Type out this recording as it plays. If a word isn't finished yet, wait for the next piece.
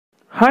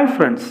Hi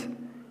friends,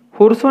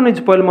 Horizon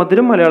EduPal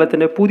Madhuram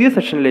Malayalam പുതിയ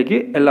സെഷനിലേക്ക്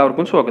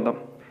എല്ലാവർക്കും സ്വാഗതം.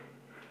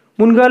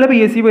 മുൻകാല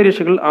PSC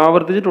പരീക്ഷകൾ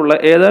ആവർത്തിച്ചിട്ടുള്ള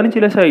ഏതാനും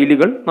ചില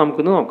ശൈലികൾ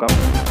നമുക്കൊന്ന് നോക്കാം.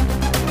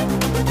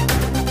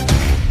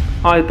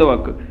 ആദ്യത്തെ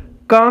വാക്ക്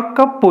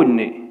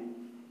കാക്കപ്പൊന്ന്.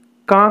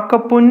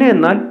 കാക്കപ്പൊന്ന്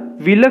എന്നാൽ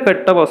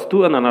വിലകെട്ട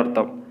വസ്തു എന്നാണ്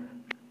അർത്ഥം.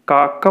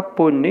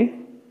 കാക്കപ്പൊന്ന്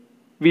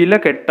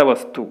വിലകെട്ട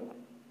വസ്തു.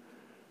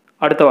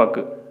 അടുത്ത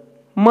വാക്ക്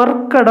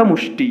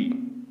മർക്കടമുഷ്ടി.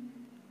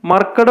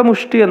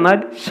 മർക്കടമുഷ്ടി എന്നാൽ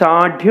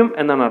ഷാഠ്യം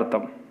എന്നാണ്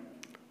അർത്ഥം.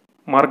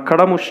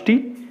 മർക്കടമുഷ്ടി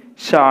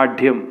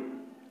ഷാഠ്യം.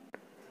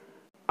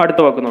 അടുത്ത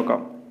വാക്ക്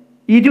നോക്കാം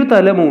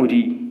ഇരുതലമൂരി.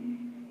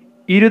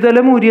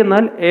 ഇരുതലമൂരി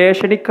എന്നാൽ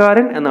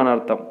ഏഷണിക്കാരൻ എന്നാണ്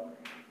അർത്ഥം.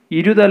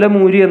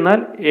 ഇരുതലമൂരി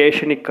എന്നാൽ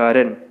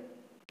ഏഷണിക്കാരൻ.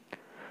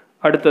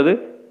 അടുത്തത്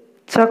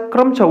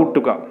ചക്രം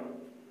ചവിട്ടുക.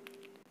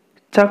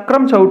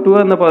 ചക്രം ചവിട്ടുക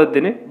എന്ന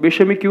പദത്തിന്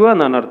വിഷമിക്കുക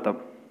എന്നാണ് അർത്ഥം.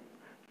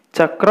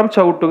 ചക്രം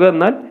ചവിട്ടുക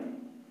എന്നാൽ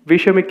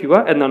വിഷമിക്കുക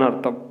എന്നാണ്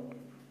അർത്ഥം.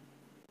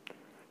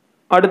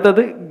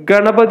 അടുത്തത്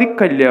ഗണപതി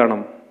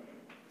കല്യാണം.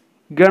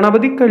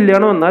 ഗണപതി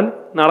കല്യാണം എന്നാൽ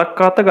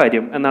നടക്കാത്ത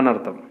കാര്യം എന്നാണ്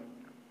അർത്ഥം.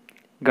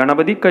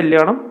 ഗണപതി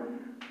കല്യാണം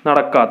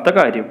നടക്കാത്ത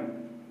കാര്യം.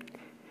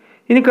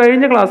 ഇനി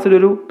കഴിഞ്ഞ ക്ലാസ്സിൽ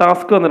ഒരു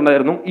ടാസ്ക്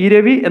വന്നിട്ടുണ്ടായിരുന്നു,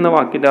 ഇരവി എന്ന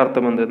വാക്കിന്റെ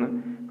അർത്ഥം എന്തെന്ന്.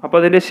 അപ്പോൾ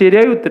അതിന്റെ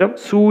ശരിയായ ഉത്തരം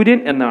സൂര്യൻ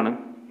എന്നാണ്.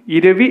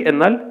 ഇരവി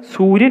എന്നാൽ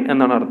സൂര്യൻ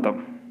എന്നാണ് അർത്ഥം.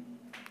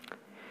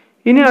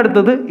 ഇനി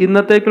അടുത്തത്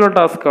ഇന്നത്തേക്കുള്ള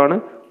ടാസ്ക് ആണ്,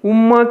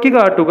 ഉമ്മാക്കി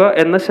കാട്ടുക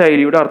എന്ന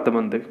ശൈലിയുടെ അർത്ഥം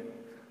എന്ത്.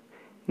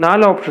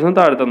 4 ഓപ്ഷൻസും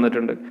താഴെ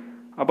തന്നിട്ടുണ്ട്.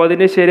 അപ്പോൾ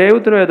അതിന്റെ ശരിയായ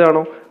ഉത്തരം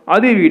ഏതാണോ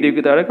അത് ഈ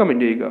വീഡിയോയ്ക്ക് താഴെ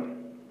കമന്റ് ചെയ്യുക.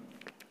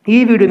 ഈ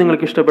വീഡിയോ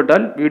നിങ്ങൾക്ക്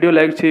ഇഷ്ടപ്പെട്ടാൽ വീഡിയോ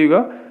ലൈക്ക് ചെയ്യുക.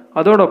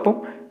 അതോടൊപ്പം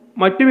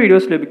മറ്റു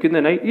വീഡിയോസ്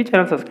ലഭിക്കുന്നതിനായി ഈ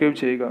ചാനൽ സബ്സ്ക്രൈബ്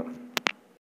ചെയ്യുക.